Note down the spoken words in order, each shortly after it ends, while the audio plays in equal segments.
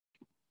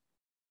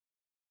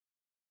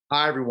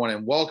Hi, everyone,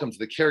 and welcome to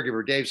the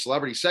Caregiver Dave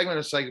Celebrity segment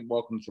of the segment.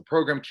 Welcome to the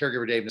program,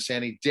 Caregiver Dave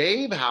Nasani.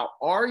 Dave, how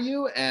are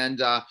you? And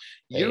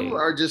you Hey,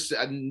 are just,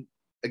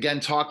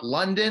 again, talk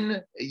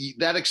London.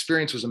 That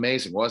experience was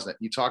amazing, wasn't it?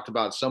 You talked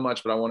about so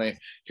much, but I want to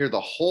hear the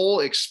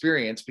whole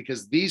experience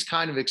because these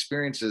kind of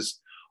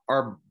experiences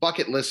are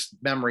bucket list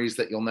memories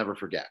that you'll never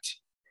forget.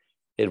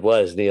 it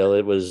was Neil.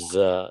 It was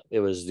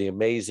the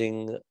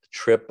amazing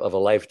trip of a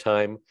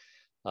lifetime.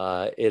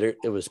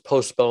 It was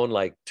postponed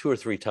like two or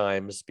three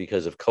times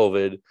because of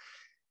COVID,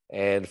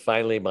 and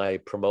finally, my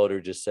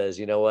promoter just says,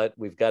 "You know what?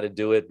 We've got to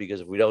do it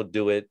because if we don't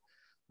do it,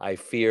 I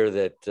fear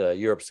that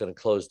Europe's going to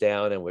close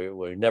down, and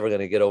we're never going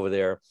to get over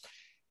there."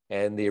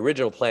 And the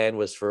original plan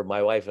was for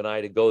my wife and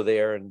I to go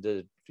there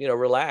and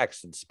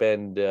relax and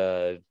spend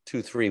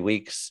 2 3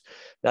 weeks,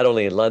 not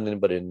only in London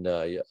but in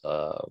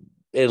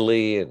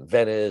Italy and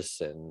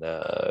Venice and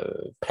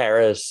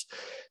Paris.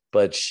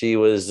 But she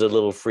was a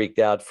little freaked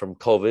out from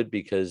COVID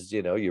because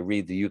you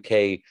read the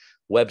UK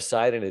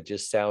website and it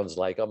just sounds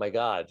like, oh my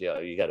God,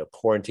 you got to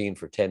quarantine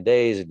for 10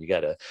 days and you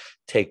got to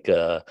take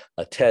a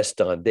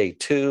test on day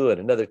 2 and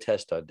another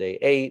test on day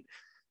 8.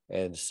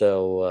 And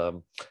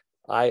so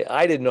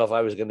I didn't know if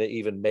I was going to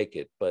even make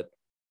it, but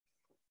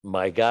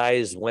my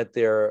guys went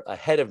there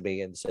ahead of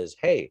me and says,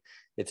 "Hey,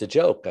 it's a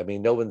joke. I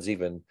mean, no one's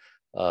even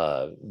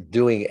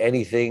doing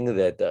anything.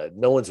 That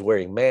no one's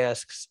wearing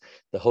masks.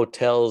 The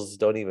hotels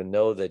don't even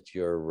know that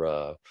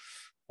you're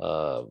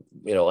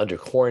under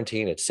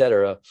quarantine,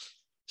 etc."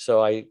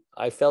 So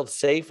I felt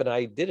safe and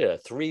I did it,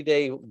 a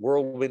 3-day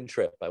whirlwind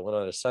trip. I went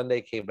on a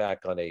Sunday, came back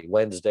on a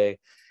Wednesday,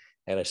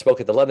 and I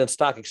spoke at the London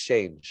Stock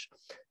Exchange,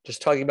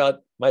 just talking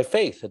about my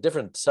faith, a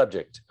different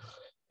subject,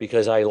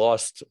 because I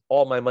lost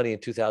all my money in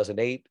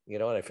 2008,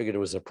 and I figured it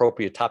was an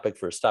appropriate topic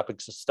for a stock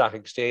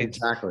exchange,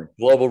 Exactly.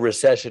 global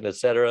recession, et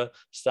cetera,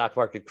 stock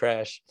market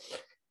crash.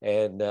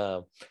 And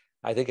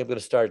I think I'm going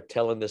to start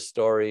telling this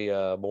story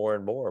more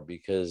and more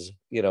because,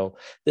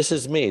 this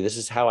is me. This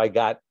is how I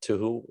got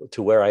to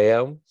where I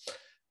am.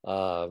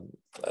 Uh,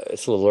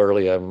 it's a little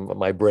early.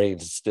 My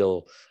brain's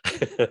still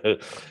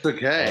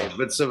Okay,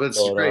 but so it's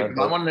going great. on, I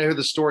but want to hear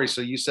the story.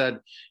 So you said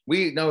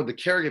we know the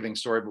caregiving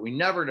story, but we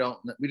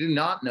do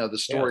not know the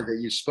story yeah. that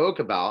you spoke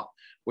about,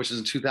 which is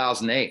in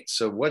 2008.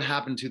 So what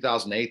happened in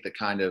 2008 that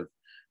kind of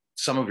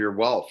some of your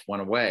wealth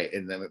went away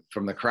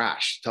from the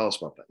crash? Tell us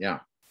about that.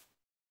 Yeah.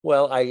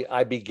 Well,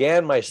 I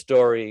began my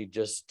story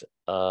just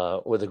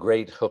with a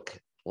great hook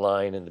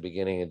line in the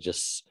beginning and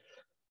just,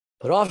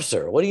 but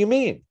officer, what do you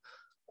mean?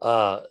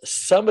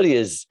 Somebody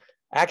is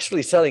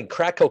actually selling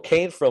crack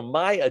cocaine from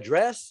my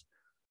address?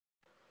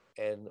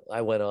 And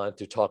I went on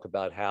to talk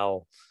about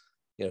how,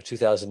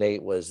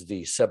 2008 was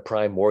the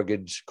subprime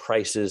mortgage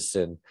crisis,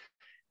 and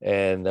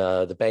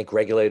the bank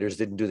regulators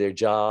didn't do their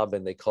job,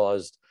 and they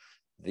caused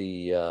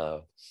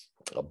the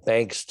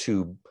banks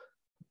to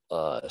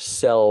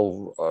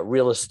sell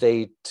real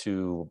estate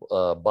to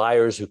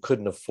buyers who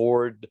couldn't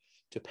afford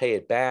to pay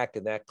it back,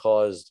 and that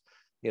caused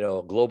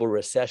a global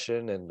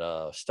recession and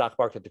stock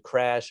market to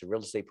crash and real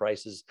estate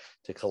prices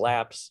to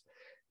collapse.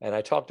 And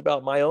I talked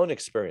about my own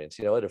experience.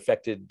 It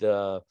affected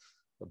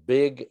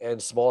big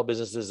and small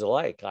businesses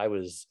alike. I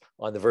was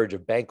on the verge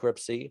of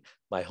bankruptcy.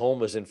 My home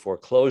was in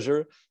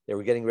foreclosure. They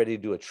were getting ready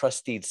to do a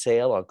trust deed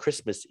sale on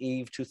Christmas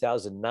Eve,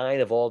 2009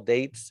 of all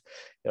dates.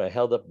 I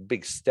held up a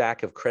big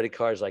stack of credit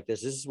cards like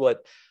this. This is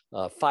what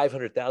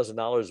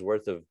 $500,000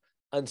 worth of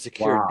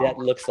unsecured debt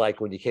Wow. looks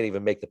like when you can't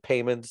even make the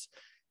payments,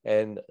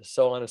 and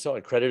so on and so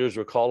on. Creditors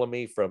were calling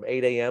me from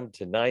 8 a.m.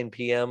 to 9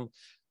 p.m.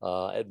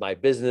 At my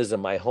business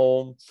and my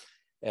home.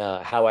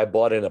 How I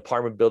bought an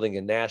apartment building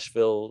in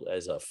Nashville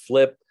as a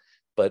flip,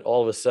 but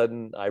all of a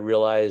sudden I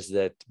realized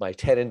that my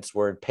tenants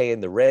weren't paying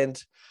the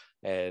rent,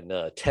 and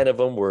 10 of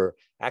them were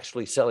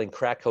actually selling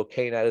crack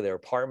cocaine out of their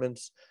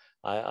apartments.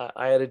 I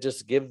had to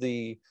just give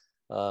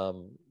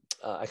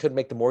I couldn't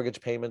make the mortgage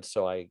payments,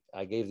 so I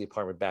gave the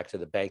apartment back to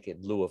the bank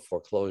in lieu of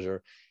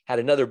foreclosure. Had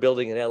another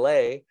building in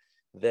LA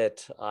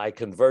that I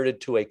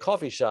converted to a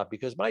coffee shop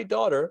because my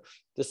daughter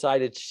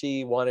decided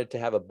she wanted to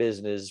have a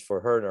business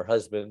for her and her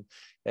husband.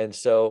 And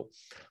so,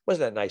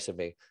 wasn't that nice of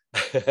me?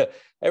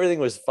 Everything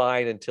was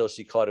fine until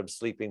she caught him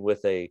sleeping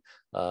with a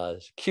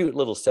cute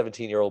little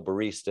 17-year-old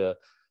barista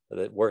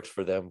that works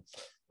for them.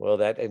 Well,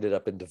 that ended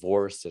up in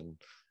divorce. And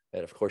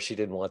of course, she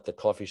didn't want the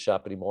coffee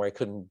shop anymore. I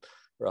couldn't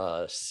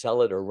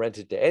sell it or rent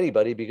it to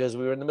anybody because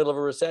we were in the middle of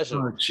a recession.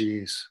 Oh,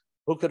 geez.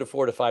 Who could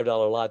afford a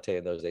 $5 latte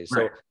in those days?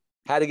 Right. So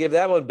had to give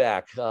that one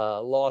back.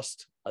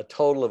 Lost a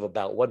total of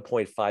about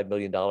 $1.5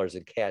 million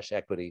in cash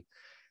equity,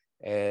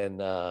 and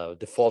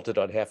defaulted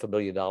on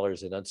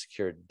 $500,000 in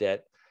unsecured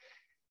debt.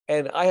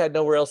 And I had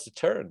nowhere else to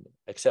turn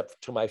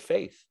except to my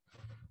faith.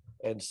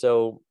 And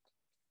so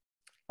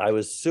I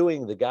was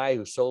suing the guy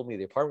who sold me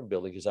the apartment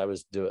building because I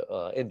was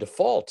in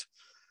default.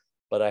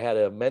 But I had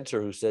a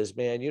mentor who says,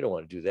 "Man, you don't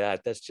want to do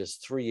that. That's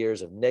just 3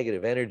 years of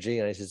negative energy."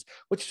 And I says,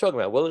 "What you talking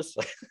about, Willis?"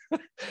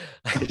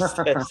 I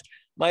says,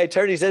 "My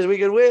attorney says we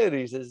could win."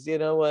 He says, "You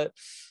know what?"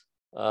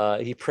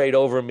 He prayed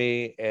over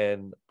me.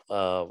 And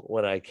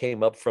when I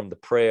came up from the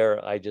prayer,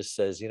 I just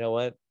says, "You know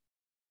what?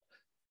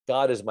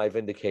 God is my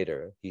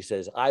vindicator. He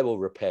says, I will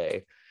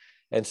repay.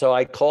 And so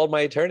I called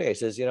my attorney. I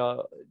says,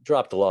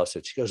 drop the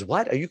lawsuit. She goes,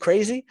 what? Are you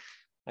crazy?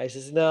 I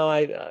says, no,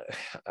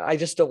 I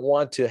just don't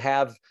want to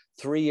have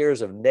 3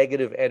 years of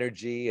negative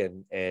energy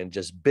and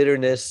just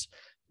bitterness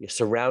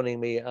surrounding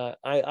me.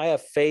 I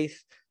have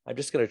faith. I'm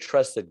just going to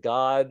trust that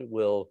God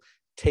will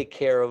take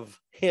care of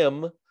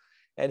him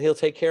and he'll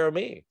take care of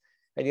me.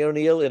 And,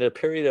 Neil, in a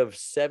period of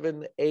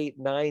 7, 8,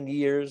 9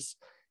 years,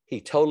 he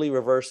totally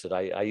reversed it.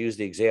 I use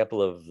the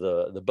example of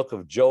the book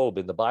of Job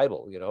in the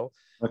Bible,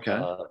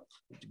 Okay.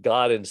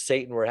 God and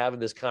Satan were having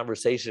this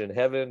conversation in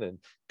heaven, and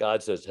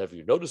God says, have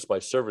you noticed my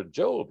servant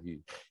Job?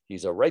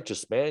 He's a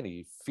righteous man.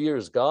 He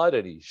fears God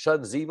and he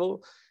shuns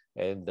evil.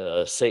 And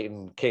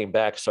Satan came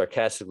back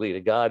sarcastically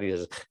to God. He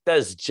says,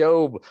 does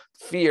Job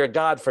fear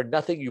God for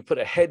nothing? You put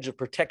a hedge of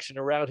protection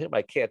around him.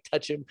 I can't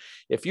touch him.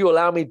 If you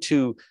allow me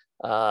to,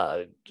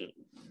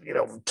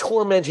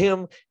 torment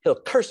him, he'll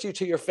curse you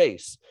to your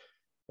face.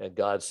 And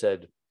God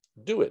said,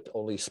 do it,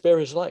 only spare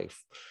his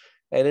life.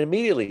 And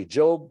immediately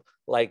Job,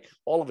 like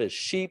all of his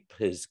sheep,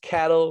 his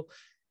cattle,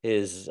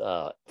 his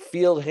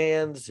field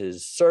hands,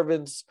 his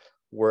servants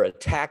were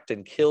attacked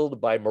and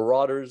killed by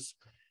marauders.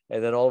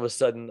 And then all of a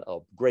sudden, a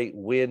great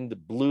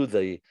wind blew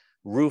the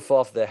roof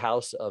off the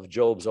house of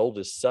Job's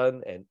oldest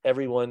son, and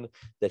everyone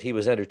that he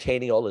was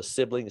entertaining, all his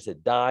siblings,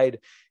 had died.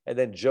 And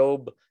then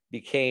Job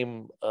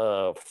became,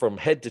 from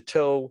head to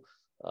toe,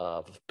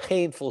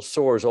 painful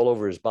sores all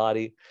over his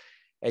body.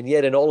 And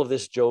yet in all of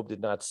this, Job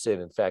did not sin.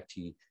 In fact,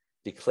 he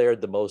declared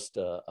the most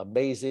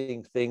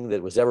amazing thing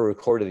that was ever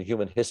recorded in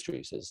human history.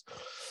 He says,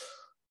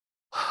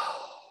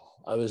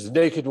 I was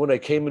naked when I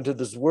came into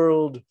this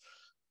world.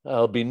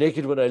 I'll be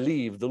naked when I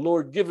leave. The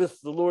Lord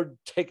giveth, the Lord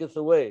taketh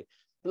away.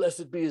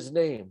 Blessed be his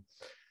name.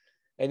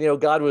 And,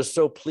 God was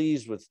so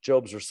pleased with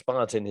Job's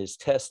response in his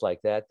test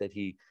like that, that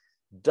he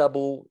gave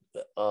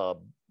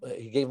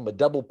him a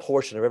double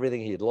portion of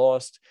everything he had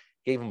lost,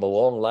 gave him a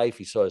long life.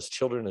 He saw his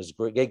children, his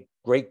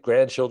great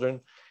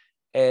grandchildren,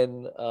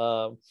 and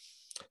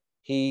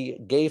he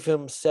gave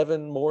him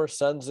 7 more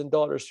sons and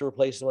daughters to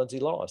replace the ones he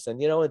lost.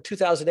 And, in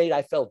 2008,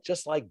 I felt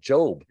just like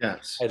Job.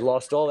 Yes. I'd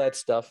lost all that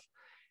stuff.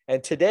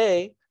 And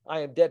today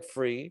I am debt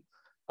free.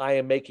 I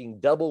am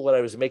making double what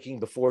I was making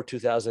before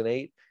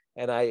 2008.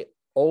 And I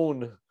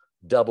own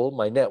double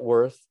my net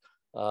worth,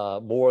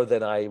 more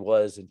than I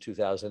was in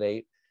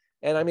 2008.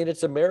 And I mean,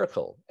 it's a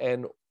miracle.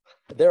 And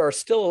there are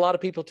still a lot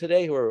of people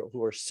today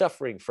who are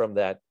suffering from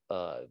that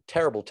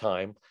terrible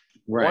time.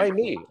 Right. Why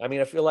me? I mean,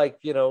 I feel like,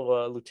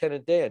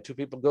 Lieutenant Dan, 2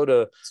 people go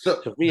to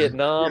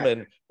Vietnam,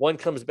 and one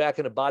comes back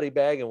in a body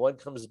bag and one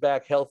comes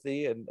back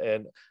healthy.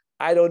 And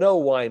I don't know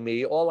why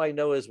me. All I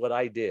know is what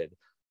I did.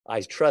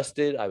 I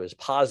trusted. I was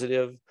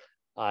positive.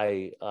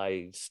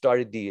 I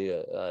started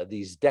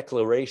these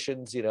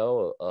declarations,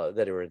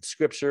 that are in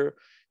Scripture,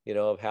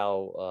 of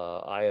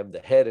how I am the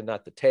head and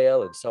not the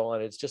tail, and so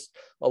on. It's just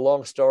a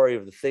long story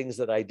of the things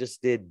that I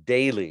just did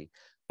daily,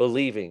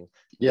 believing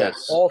that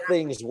all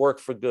things work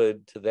for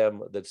good to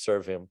them that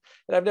serve him.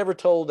 And I've never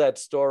told that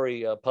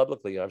story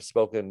publicly. I've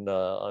spoken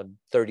on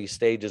 30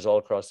 stages all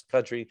across the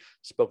country,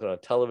 spoken on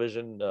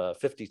television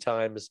 50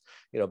 times,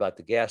 about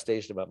the gas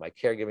station, about my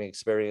caregiving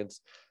experience.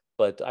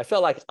 But I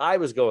felt like I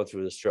was going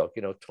through the stroke.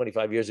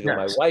 25 years ago,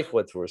 my wife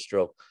went through a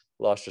stroke,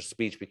 lost her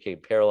speech, became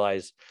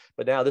paralyzed.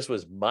 But now this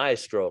was my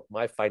stroke,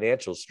 my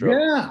financial stroke.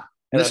 Yeah.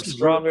 And I'm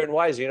stronger and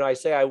wiser. I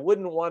say I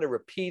wouldn't want to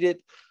repeat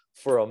it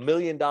for $1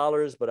 million,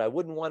 but I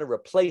wouldn't want to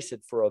replace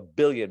it for $1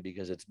 billion,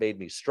 because it's made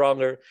me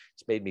stronger.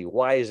 It's made me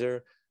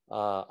wiser.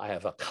 I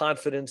have a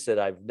confidence that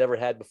I've never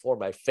had before.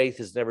 My faith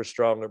is never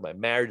stronger. My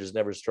marriage is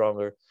never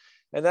stronger.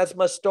 And that's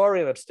my story,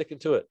 and I'm sticking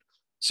to it.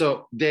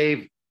 So,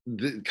 Dave,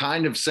 the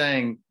kind of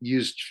saying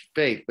used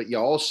faith, but you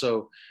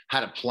also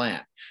had a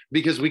plan,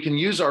 because we can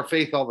use our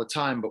faith all the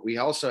time, but we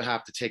also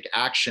have to take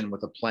action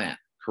with a plan,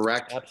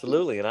 correct?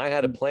 Absolutely. And I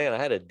had a plan. I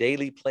had a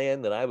daily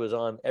plan that I was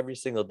on every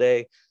single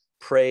day,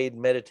 prayed,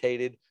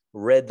 meditated,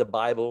 read the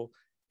Bible.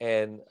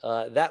 And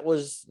that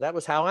was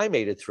how I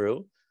made it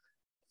through.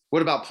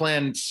 What about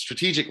plans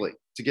strategically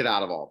to get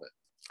out of all of it?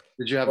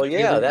 Did you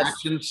have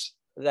actions?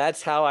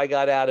 That's how I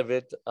got out of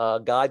it.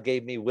 God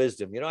gave me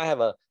wisdom. I have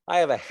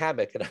a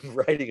hammock, and I'm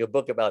writing a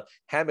book about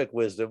hammock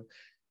wisdom.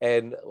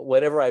 And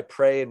whenever I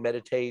pray and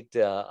meditate,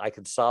 I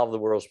can solve the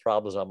world's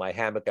problems on my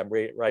hammock. I'm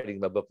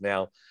writing my book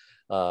now,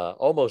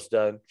 almost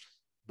done.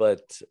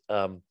 But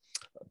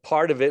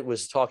part of it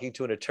was talking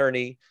to an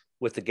attorney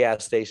with the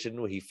gas station,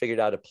 where he figured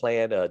out a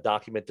plan, a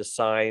document to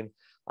sign.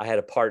 I had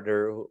a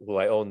partner who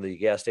I owned the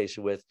gas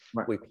station with.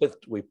 Right.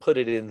 We put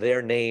it in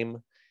their name.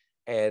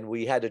 And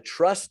we had to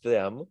trust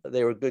them.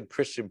 They were good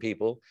Christian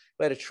people.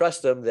 We had to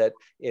trust them that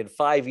in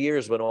 5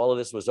 years, when all of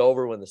this was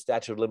over, when the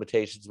statute of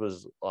limitations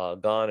was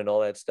gone and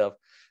all that stuff,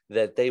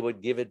 that they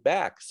would give it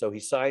back. So he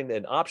signed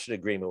an option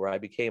agreement where I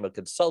became a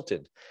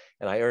consultant,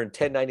 and I earned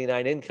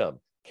 1099 income,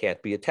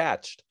 can't be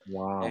attached.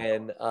 Wow.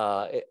 And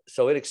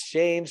so in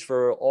exchange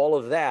for all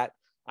of that,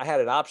 I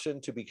had an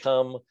option to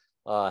become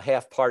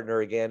half partner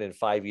again in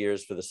 5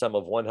 years for the sum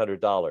of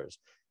 $100.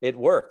 it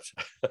worked.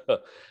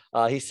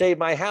 He saved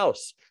my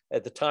house.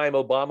 At the time,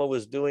 Obama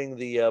was doing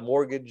the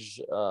mortgage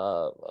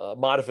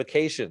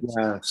modifications.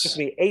 It took Yes.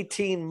 me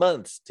 18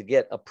 months to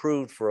get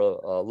approved for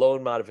a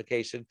loan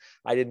modification.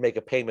 I didn't make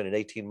a payment in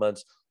 18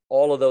 months.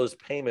 All of those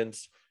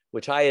payments,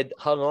 which I had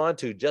hung on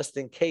to just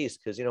in case,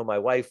 because, you know, my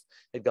wife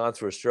had gone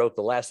through a stroke.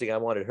 The last thing I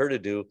wanted her to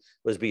do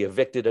was be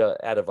evicted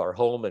out of our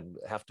home and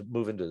have to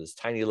move into this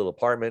tiny little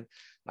apartment.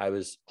 I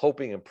was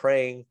hoping and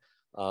praying.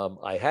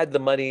 I had the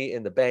money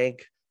in the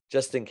bank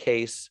just in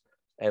case,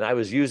 and I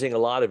was using a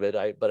lot of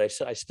it. But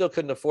I still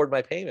couldn't afford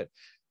my payment.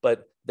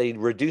 But they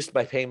reduced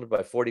my payment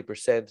by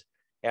 40%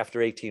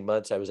 after 18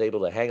 months. I was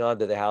able to hang on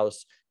to the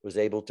house, was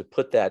able to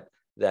put that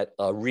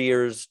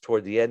arrears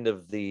toward the end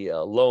of the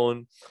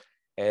loan,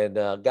 and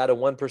got a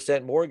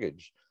 1%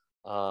 mortgage.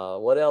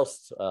 What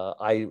else?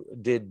 I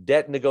did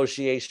debt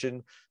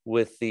negotiation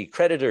with the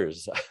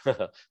creditors,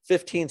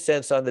 15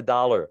 cents on the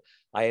dollar.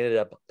 I ended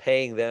up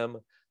paying them.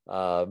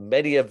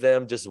 Many of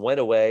them just went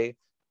away,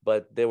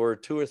 but there were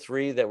 2 or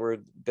 3 that were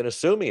going to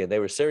sue me, and they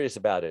were serious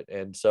about it.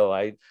 And so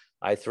I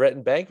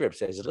threatened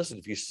bankruptcy. I said, listen,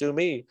 if you sue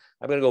me,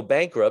 I'm going to go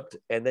bankrupt,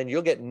 and then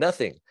you'll get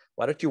nothing.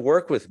 Why don't you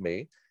work with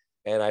me?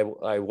 And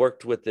I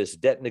worked with this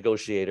debt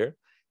negotiator,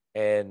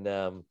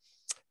 and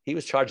he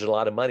was charging a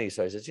lot of money.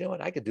 So I said, you know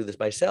what, I could do this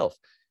myself.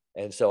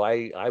 And so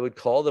I would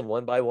call them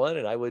one by one,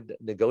 and I would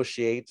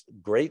negotiate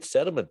great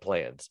settlement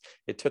plans.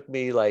 It took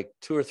me like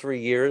 2 or 3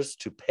 years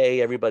to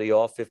pay everybody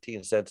off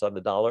 15 cents on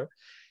the dollar.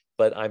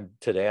 But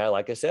today,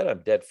 like I said,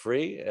 I'm debt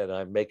free, and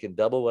I'm making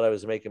double what I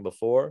was making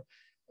before.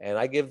 And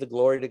I give the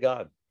glory to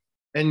God.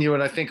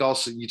 And I think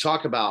also you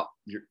talk about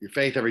your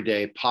faith every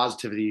day,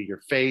 positivity,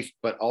 your faith,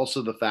 but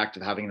also the fact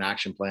of having an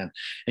action plan.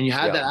 And you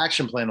had that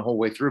action plan the whole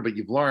way through, but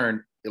you've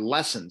learned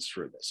lessons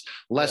through this.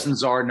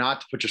 Lessons are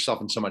not to put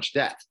yourself in so much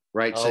debt,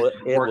 right? Oh, so it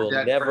will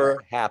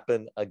never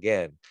happen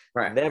again.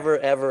 Right. Never,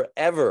 ever,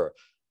 ever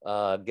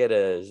get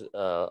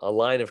a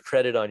line of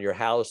credit on your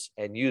house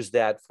and use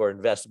that for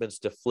investments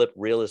to flip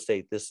real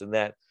estate, this and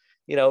that.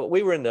 You know,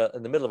 we were in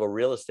the middle of a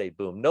real estate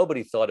boom.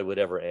 Nobody thought it would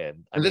ever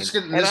end.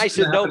 And I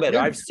should know better.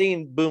 I've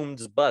seen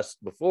booms bust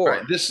before.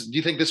 Right. Do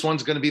you think this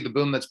one's going to be the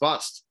boom that's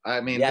bust?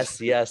 I mean,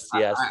 yes,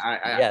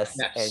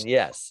 and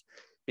yes.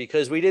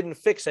 Because we didn't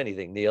fix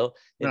anything, Neil.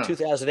 In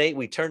 2008,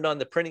 we turned on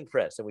the printing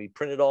press and we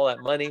printed all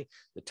that money,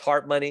 the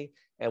TARP money,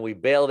 and we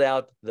bailed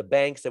out the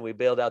banks and we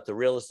bailed out the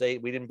real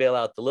estate. We didn't bail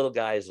out the little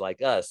guys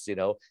like us, you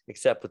know,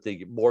 except with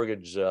the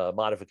mortgage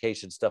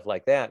modification, stuff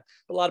like that.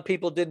 But a lot of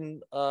people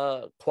didn't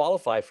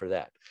qualify for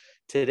that.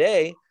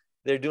 Today,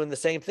 they're doing the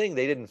same thing.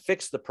 They didn't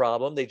fix the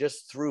problem. They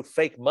just threw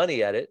fake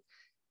money at it.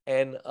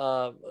 And,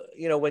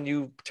 you know, when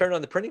you turn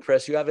on the printing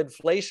press, you have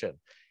inflation.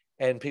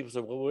 And people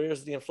said, well,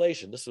 where's the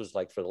inflation? This was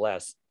like for the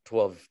last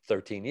 12,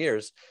 13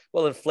 years.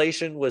 Well,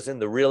 inflation was in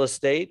the real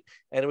estate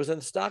and it was in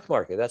the stock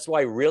market. That's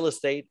why real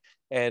estate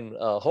and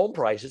home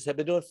prices have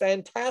been doing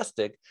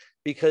fantastic,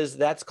 because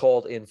that's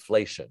called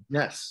inflation.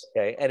 Yes.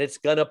 Okay. And it's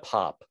going to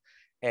pop.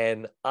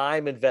 And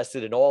I'm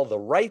invested in all the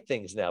right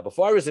things now.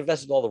 Before I was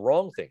invested in all the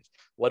wrong things.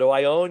 What do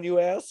I own, you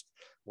ask?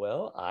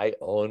 Well, I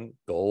own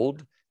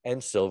gold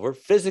and silver,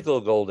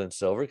 physical gold and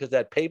silver, because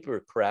that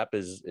paper crap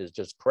is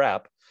just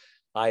crap.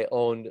 I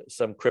owned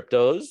some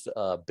cryptos,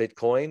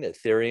 Bitcoin,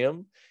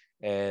 Ethereum,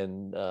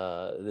 and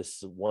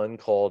this one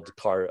called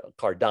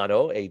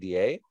Cardano,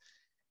 ADA.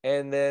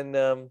 And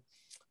then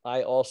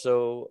I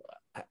also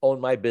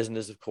own my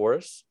business, of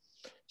course.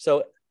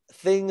 So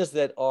things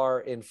that are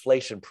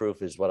inflation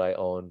proof is what I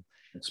own.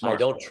 I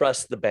don't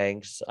trust the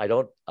banks.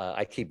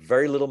 I keep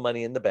very little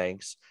money in the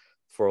banks.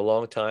 For a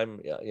long time,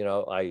 you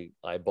know,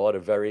 I bought a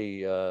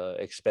very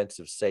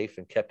expensive safe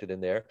and kept it in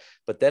there.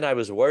 But then I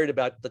was worried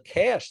about the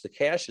cash. The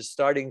cash is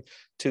starting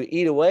to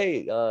eat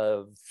away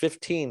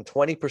 15,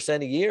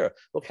 20% a year.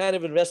 What kind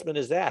of investment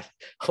is that?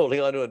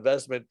 Holding on to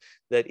investment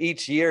that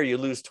each year you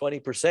lose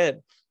 20%.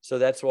 So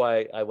that's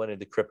why I went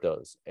into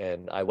cryptos,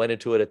 and I went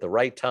into it at the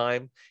right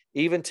time.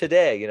 Even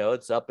today, you know,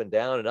 it's up and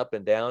down and up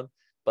and down.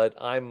 But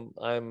I'm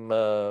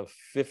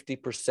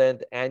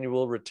 50%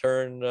 annual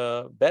return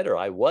better.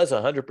 I was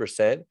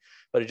 100%,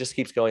 but it just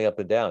keeps going up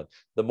and down.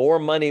 The more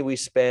money we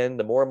spend,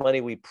 the more money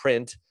we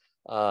print.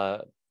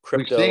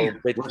 Crypto,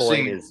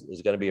 Bitcoin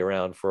is going to be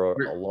around for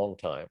a long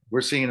time.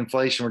 We're seeing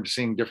inflation. We're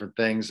seeing different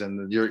things,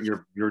 and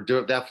you're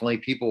definitely,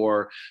 people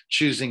are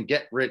choosing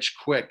get rich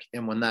quick,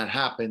 and when that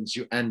happens,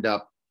 you end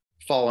up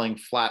falling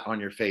flat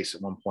on your face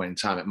at one point in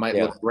time. It might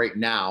look great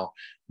now,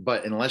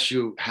 but unless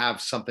you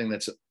have something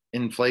that's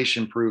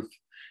inflation proof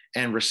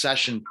and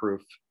recession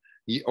proof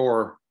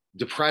or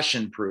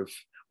depression proof,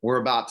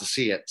 we're about to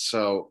see it.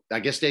 So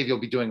I guess, Dave, you'll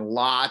be doing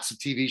lots of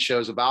TV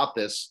shows about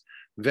this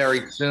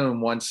very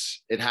soon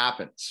once it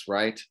happens,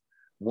 right?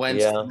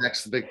 When's the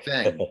next big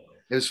thing?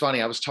 It was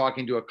funny. I was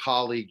talking to a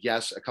colleague,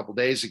 a couple of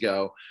days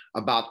ago,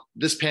 about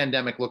this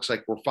pandemic. Looks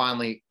like we're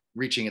finally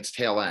reaching its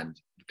tail end,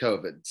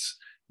 COVID's.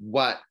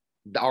 What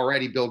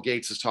already Bill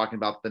Gates is talking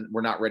about,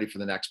 we're not ready for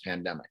the next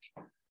pandemic.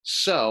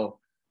 So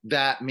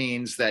that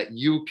means that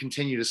you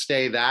continue to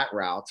stay that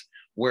route.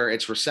 where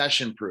it's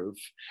recession proof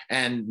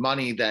and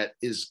money that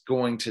is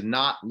going to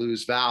not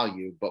lose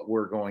value, but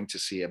we're going to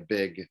see a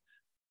big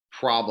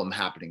problem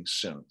happening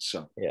soon.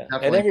 So yeah, and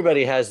definitely.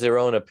 everybody has their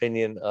own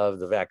opinion of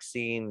the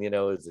vaccine.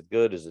 Is it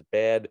good? Is it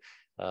bad?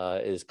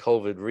 Is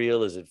COVID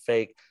real? Is it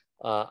fake?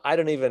 I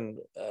don't even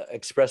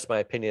express my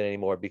opinion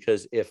anymore,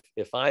 because if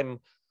I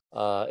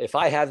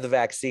have the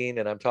vaccine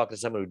and I'm talking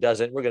to someone who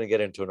doesn't, we're going to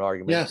get into an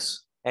argument.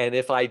 Yes. And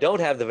if I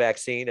don't have the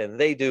vaccine and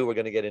they do, we're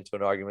going to get into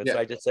an argument. Yeah. So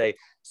I just say,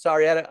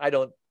 sorry, I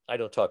don't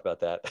talk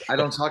about that. I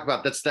don't talk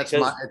about that's Because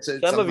my it's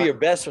some of your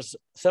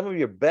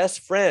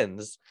best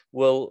friends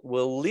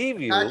will leave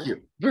thank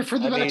you. you for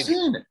the I mean,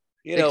 vaccine.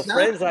 friends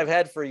Exactly. I've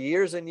had for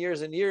years and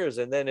years and years,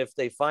 and then if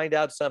they find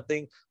out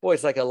something, boy,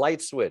 it's like a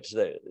light switch.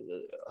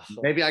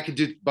 Maybe I could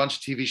do a bunch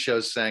of TV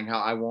shows saying how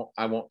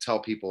I won't tell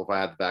people if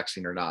I had the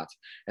vaccine or not.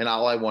 And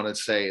all I want to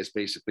say is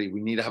basically we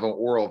need to have an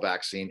oral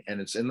vaccine,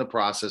 and it's in the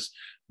process.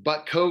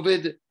 But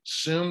COVID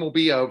soon will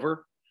be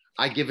over.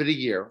 I give it a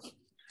year.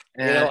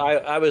 And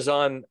I was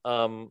on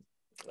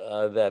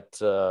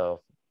that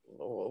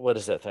what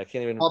is that? I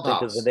can't even think of the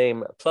Clubhouse.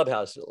 name.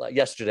 Clubhouse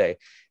yesterday,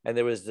 and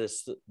there was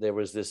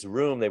this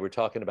room. They were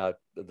talking about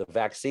the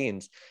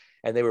vaccines,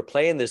 and they were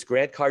playing this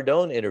Grant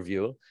Cardone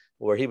interview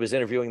where he was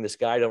interviewing this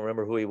guy. I don't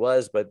remember who he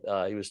was, but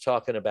he was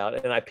talking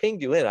about. And I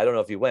pinged you in. I don't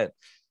know if you went,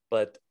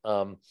 but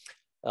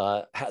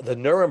the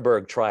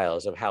Nuremberg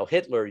trials of how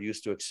Hitler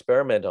used to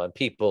experiment on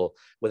people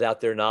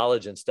without their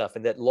knowledge and stuff,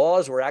 and that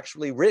laws were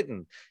actually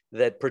written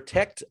that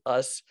protect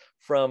us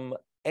from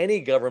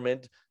any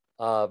government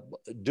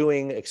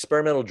doing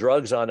experimental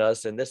drugs on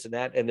us and this and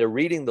that. And they're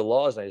reading the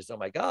laws, and I just, oh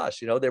my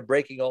gosh, they're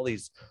breaking all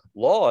these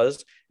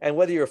laws. And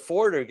whether you're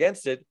for it or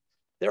against it,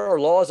 there are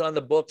laws on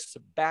the books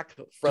back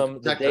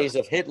from the days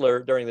of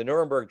Hitler during the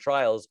Nuremberg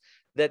trials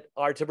that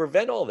are to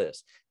prevent all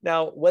this.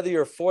 Now, whether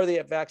you're for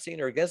the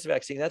vaccine or against the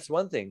vaccine, that's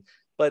one thing,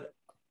 but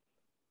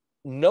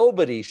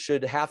nobody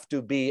should have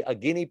to be a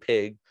guinea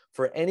pig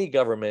for any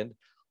government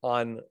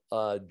on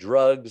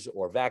drugs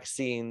or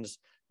vaccines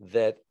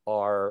that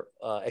are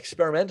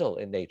experimental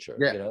in nature.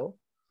 Yeah.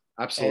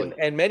 Absolutely.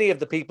 And many of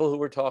the people who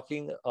were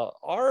talking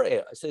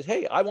says,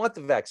 hey, I want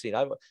the vaccine.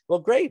 Well,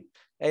 great.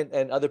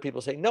 And other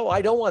people say, no,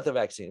 I don't want the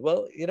vaccine.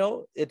 Well,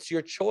 it's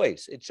your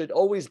choice. It should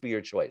always be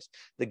your choice.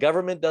 The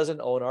government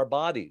doesn't own our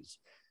bodies.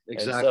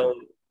 Exactly.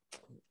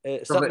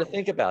 And so something to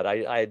think about.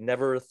 I had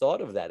never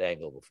thought of that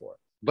angle before.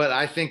 But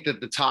I think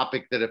that the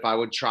topic that if I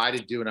would try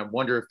to do, and I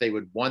wonder if they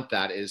would want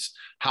that, is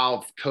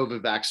how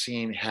COVID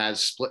vaccine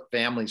has split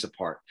families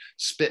apart,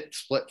 split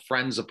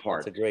friends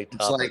apart. It's a great topic.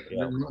 It's like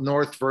the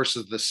North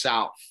versus the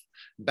South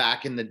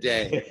back in the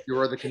day. You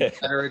were the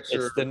Confederates.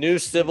 It's the new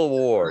Civil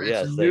War.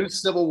 Yes, the new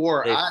Civil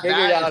War. They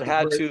figured out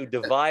how to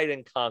divide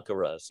and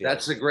conquer us. Yes.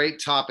 That's a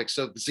great topic.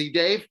 So see,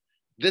 Dave,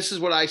 this is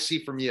what I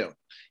see from you.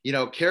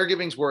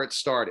 Caregiving's where it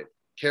started.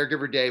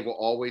 Caregiver Dave will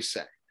always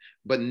say.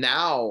 But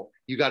now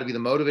you got to be the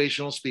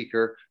motivational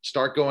speaker,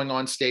 start going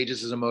on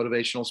stages as a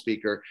motivational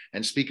speaker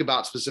and speak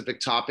about specific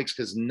topics,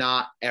 because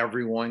not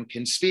everyone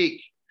can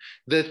speak.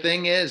 The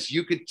thing is,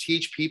 you could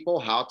teach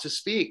people how to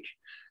speak.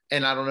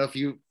 And I don't know if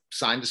you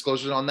signed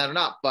disclosures on that or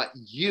not, but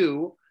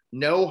you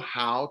know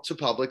how to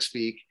public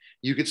speak.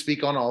 You could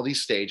speak on all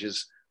these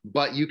stages,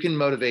 but you can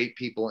motivate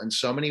people in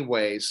so many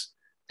ways.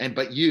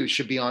 But you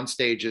should be on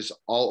stages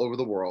all over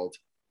the world.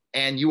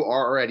 And you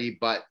are already,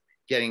 but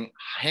getting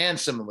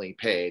handsomely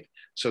paid.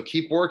 So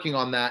keep working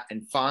on that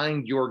and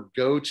find your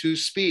go-to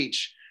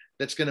speech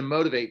that's going to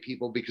motivate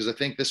people, because I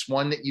think this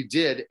one that you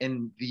did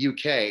in the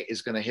UK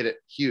is going to hit it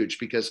huge,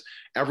 because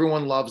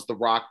everyone loves the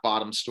rock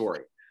bottom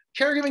story.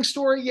 Caregiving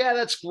story, yeah,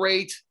 that's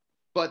great.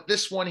 But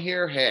this one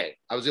here, hey,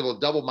 I was able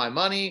to double my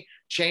money,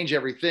 change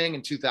everything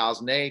in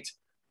 2008.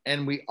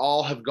 And we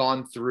all have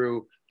gone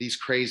through these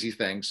crazy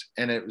things.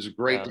 And it was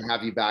great to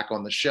have you back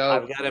on the show.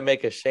 I've got to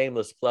make a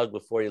shameless plug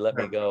before you let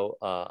me go.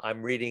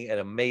 I'm reading an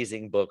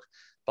amazing book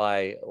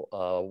by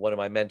one of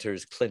my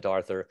mentors, Clint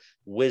Arthur,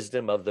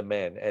 Wisdom of the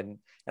Men. And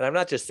I'm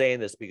not just saying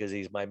this because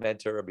he's my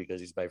mentor or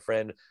because he's my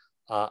friend.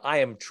 I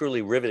am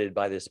truly riveted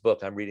by this book.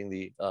 I'm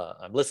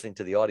listening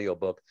to the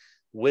audiobook,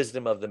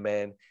 Wisdom of the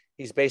Men.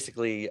 He's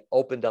basically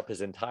opened up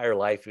his entire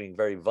life, being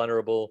very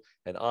vulnerable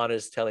and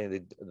honest, telling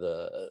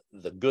the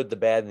good, the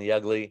bad, and the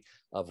ugly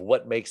of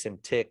what makes him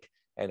tick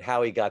and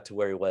how he got to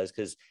where he was.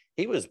 Because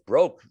he was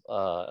broke,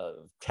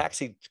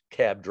 taxi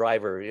cab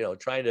driver,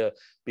 trying to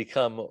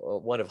become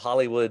one of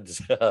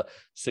Hollywood's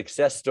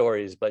success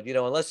stories. But,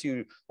 unless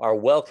you are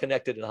well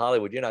connected in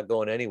Hollywood, you're not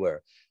going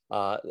anywhere.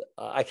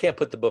 I can't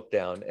put the book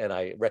down, and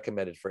I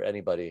recommend it for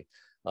anybody,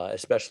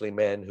 especially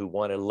men who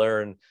want to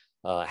learn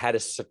how to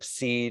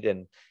succeed.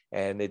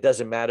 And it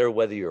doesn't matter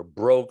whether you're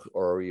broke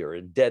or you're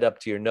in debt up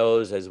to your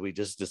nose, as we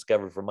just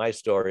discovered from my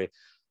story.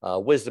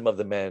 Wisdom of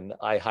the Men,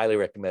 I highly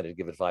recommend it.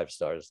 Give it 5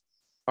 stars.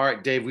 All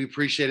right, Dave, we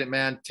appreciate it,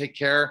 man. Take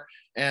care,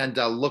 and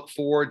look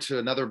forward to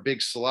another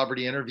big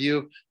celebrity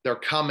interview. They're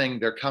coming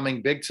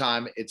big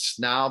time. It's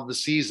now the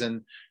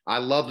season. I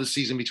love the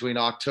season between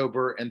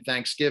October and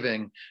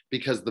Thanksgiving,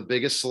 because the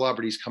biggest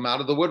celebrities come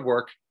out of the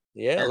woodwork.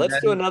 Yeah, And let's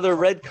do then, another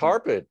red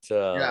carpet.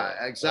 yeah,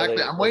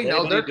 exactly. I'm Is waiting. Oh,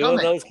 anybody they're doing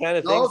coming. those kind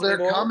of Oh, things they're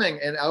anymore? coming.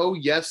 And oh,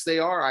 yes, they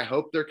are. I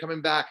hope they're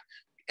coming back.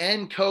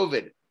 End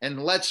COVID.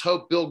 And let's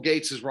hope Bill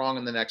Gates is wrong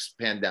in the next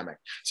pandemic.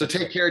 So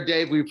take care,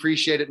 Dave. We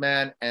appreciate it,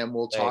 man. And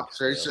we'll talk Thanks,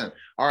 very man. soon.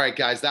 All right,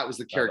 guys. That was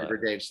the Bye bye.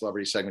 Caregiver Dave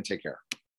celebrity segment. Take care.